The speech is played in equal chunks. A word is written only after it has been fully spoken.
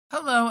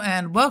Hello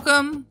and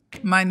welcome.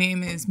 My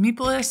name is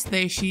Meepless,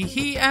 they, she,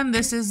 he, and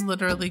this is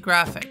Literally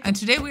Graphic. And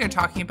today we are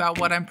talking about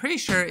what I'm pretty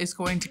sure is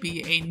going to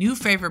be a new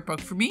favorite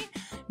book for me,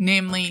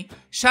 namely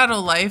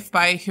Shadow Life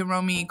by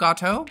Hiromi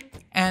Goto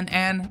and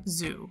Anne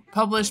Zhu,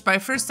 published by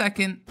First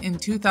Second in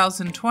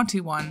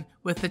 2021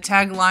 with the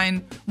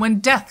tagline,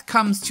 "When Death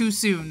Comes Too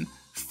Soon,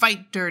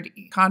 Fight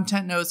Dirty."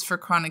 Content notes for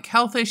chronic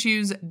health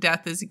issues,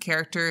 death as a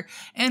character,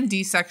 and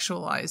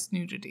desexualized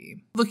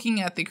nudity.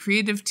 Looking at the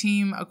creative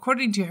team,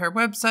 according to her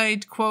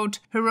website, quote,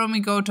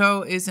 Hiromi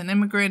Goto is an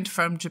immigrant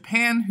from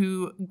Japan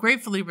who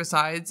gratefully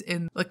resides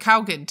in the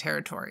Kyogen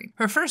territory.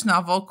 Her first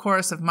novel,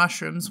 Chorus of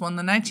Mushrooms, won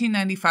the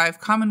 1995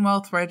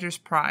 Commonwealth Writers'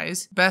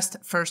 Prize, Best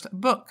First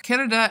Book,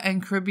 Canada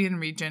and Caribbean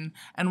region,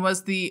 and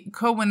was the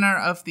co-winner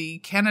of the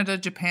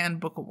Canada-Japan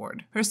Book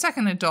Award. Her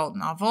second adult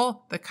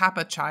novel, The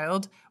Kappa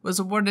Child, was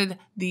awarded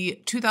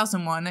the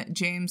 2001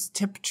 James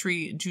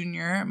Tiptree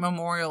Jr.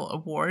 Memorial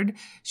Award.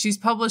 She's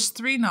published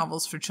 3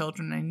 novels for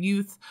children and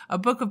youth, a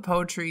book of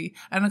poetry,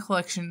 and a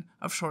collection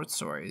of short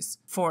stories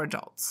for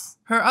adults.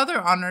 Her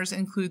other honors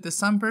include the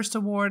Sunburst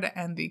Award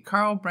and the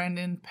Carl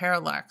Brandon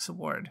Parallax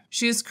Award.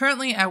 She is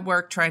currently at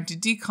work trying to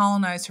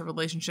decolonize her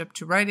relationship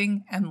to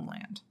writing and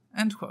land.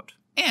 End quote.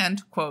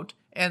 And, quote,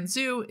 Anne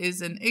Zhu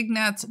is an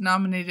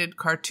Ignatz-nominated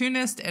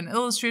cartoonist and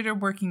illustrator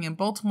working in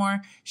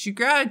Baltimore. She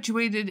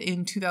graduated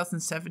in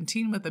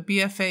 2017 with a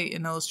BFA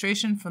in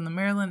illustration from the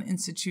Maryland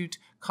Institute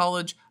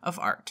College of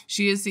Art.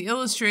 She is the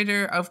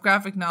illustrator of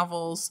graphic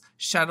novels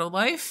Shadow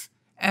Life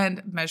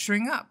and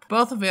Measuring Up,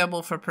 both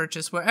available for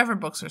purchase wherever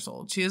books are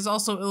sold. She is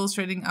also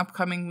illustrating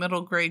upcoming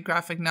middle-grade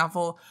graphic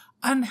novel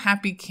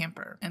Unhappy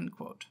Camper, end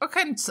quote. What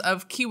kinds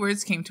of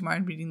keywords came to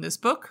mind reading this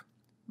book?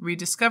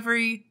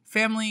 Rediscovery,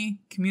 family,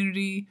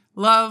 community,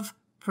 love,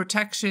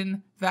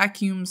 protection,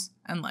 vacuums,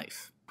 and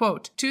life.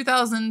 Quote,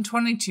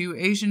 2022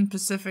 Asian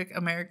Pacific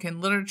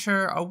American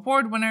Literature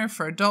Award winner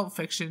for adult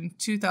fiction,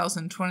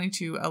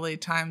 2022 LA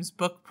Times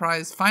Book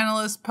Prize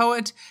finalist,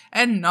 poet,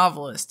 and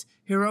novelist,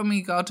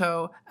 Hiromi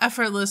Goto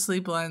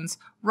effortlessly blends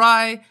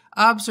wry,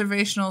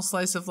 observational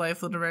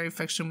slice-of-life literary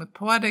fiction with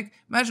poetic,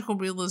 magical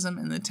realism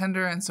in the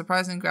tender and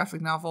surprising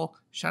graphic novel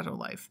Shadow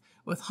Life,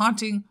 with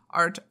haunting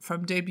art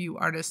from debut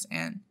artist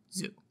Anne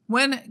Zhu.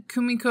 When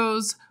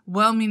Kumiko's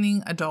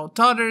well-meaning adult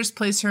daughters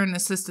place her in an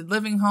assisted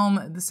living home,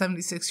 the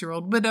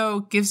 76-year-old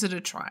widow gives it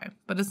a try,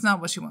 but it's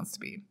not what she wants to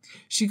be.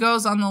 She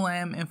goes on the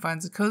lam and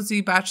finds a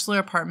cozy bachelor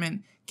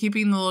apartment,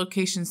 keeping the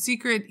location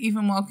secret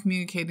even while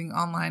communicating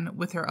online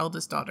with her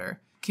eldest daughter.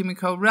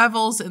 Kumiko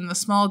revels in the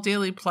small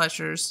daily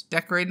pleasures,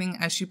 decorating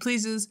as she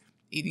pleases,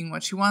 eating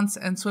what she wants,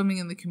 and swimming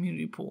in the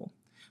community pool.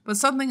 But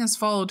something has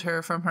followed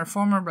her from her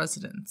former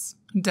residence,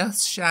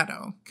 Death's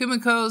Shadow.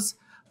 Kumiko's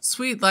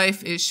sweet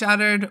life is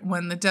shattered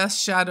when the Death's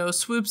Shadow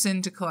swoops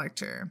in to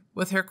collect her.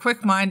 With her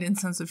quick mind and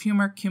sense of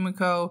humor,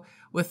 Kumiko,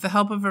 with the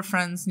help of her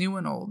friends new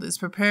and old, is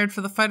prepared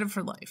for the fight of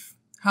her life.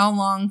 How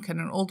long can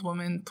an old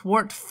woman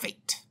thwart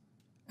fate?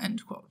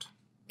 End quote.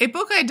 A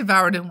book I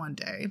devoured in one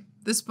day.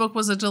 This book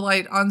was a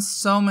delight on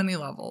so many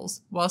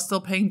levels, while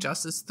still paying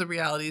justice to the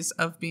realities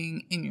of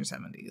being in your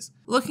 70s.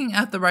 Looking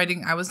at the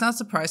writing, I was not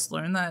surprised to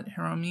learn that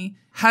Hiromi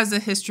has a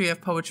history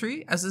of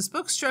poetry, as this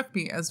book struck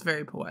me as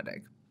very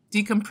poetic.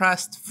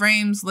 Decompressed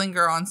frames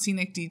linger on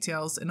scenic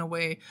details in a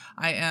way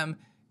I am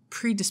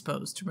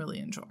predisposed to really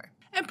enjoy.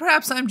 And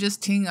perhaps I'm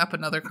just teeing up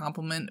another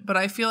compliment, but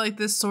I feel like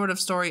this sort of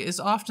story is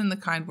often the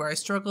kind where I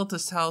struggle to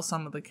tell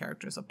some of the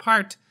characters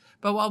apart.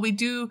 But while we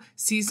do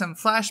see some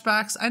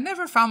flashbacks, I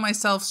never found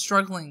myself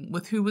struggling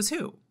with who was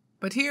who.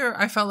 But here,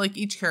 I felt like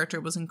each character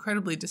was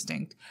incredibly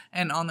distinct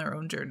and on their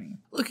own journey.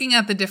 Looking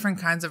at the different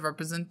kinds of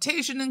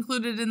representation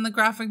included in the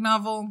graphic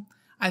novel,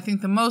 I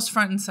think the most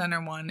front and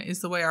center one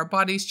is the way our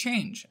bodies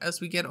change as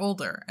we get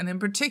older, and in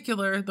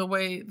particular, the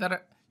way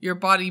that your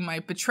body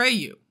might betray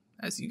you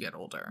as you get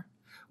older.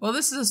 While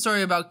this is a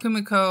story about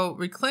Kumiko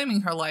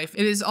reclaiming her life,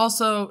 it is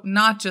also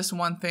not just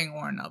one thing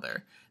or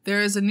another.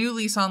 There is a new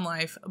lease on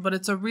life, but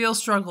it's a real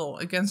struggle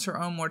against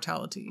her own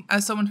mortality.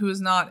 As someone who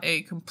is not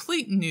a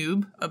complete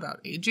noob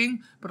about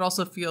aging, but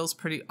also feels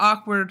pretty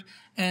awkward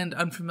and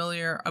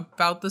unfamiliar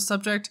about the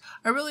subject,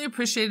 I really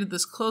appreciated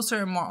this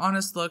closer and more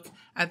honest look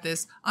at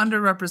this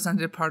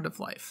underrepresented part of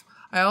life.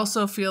 I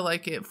also feel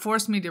like it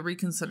forced me to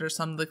reconsider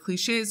some of the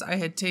cliches I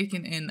had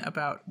taken in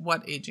about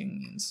what aging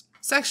means.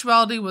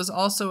 Sexuality was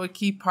also a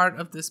key part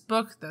of this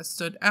book that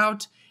stood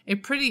out. A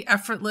pretty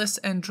effortless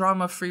and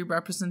drama-free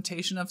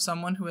representation of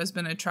someone who has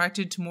been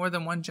attracted to more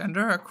than one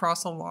gender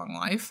across a long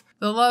life.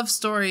 The love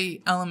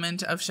story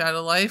element of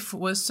Shadow Life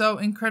was so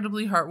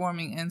incredibly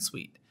heartwarming and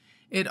sweet.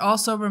 It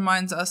also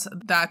reminds us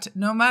that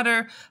no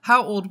matter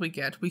how old we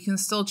get, we can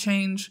still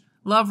change,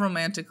 love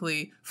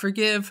romantically,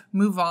 forgive,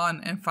 move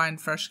on, and find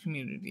fresh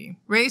community.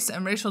 Race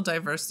and racial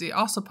diversity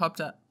also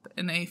popped up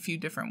in a few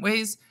different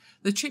ways.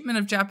 The treatment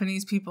of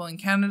Japanese people in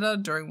Canada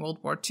during World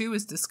War II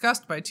is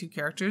discussed by 2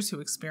 characters who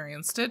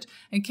experienced it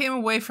and came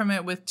away from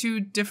it with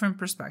 2 different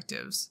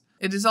perspectives.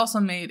 It is also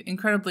made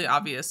incredibly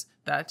obvious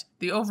that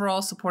the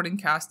overall supporting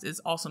cast is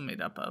also made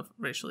up of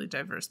racially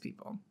diverse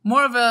people.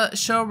 More of a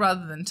show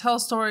rather than tell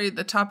story,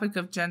 the topic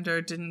of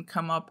gender didn't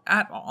come up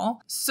at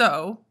all.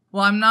 So,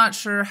 while I'm not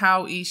sure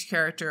how each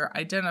character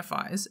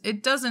identifies,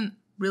 it doesn't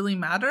really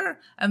matter,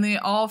 and they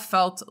all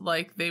felt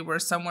like they were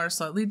somewhere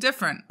slightly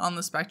different on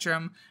the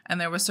spectrum, and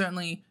there was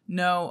certainly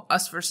no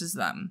us versus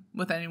them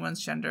with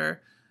anyone's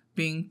gender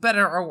being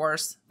better or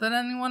worse than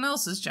anyone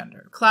else's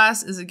gender.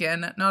 Class is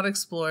again not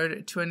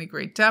explored to any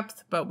great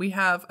depth, but we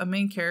have a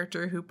main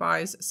character who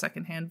buys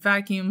secondhand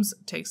vacuums,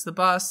 takes the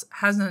bus,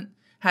 hasn't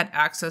had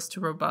access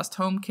to robust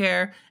home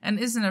care, and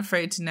isn't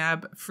afraid to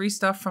nab free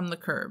stuff from the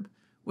curb,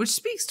 which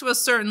speaks to a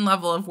certain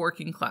level of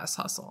working class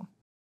hustle.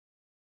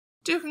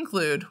 To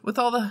conclude, with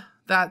all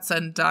that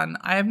said and done,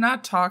 I have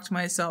not talked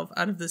myself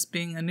out of this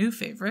being a new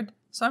favorite,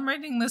 so I'm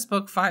rating this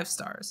book 5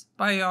 stars.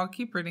 Bye y'all,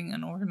 keep reading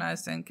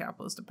Unorganized and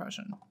Capitalist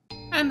Depression.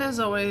 And as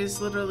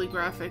always, Literally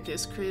Graphic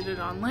is created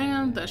on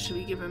land that should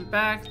be given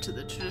back to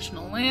the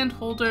traditional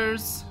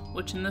landholders,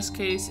 which in this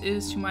case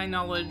is, to my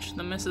knowledge,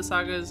 the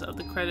Mississaugas of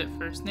the Credit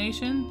First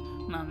Nation,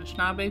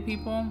 Anishinaabe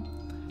people,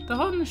 the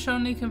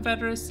Haudenosaunee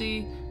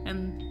Confederacy,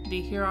 and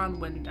the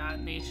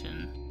Huron-Wendat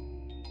Nation.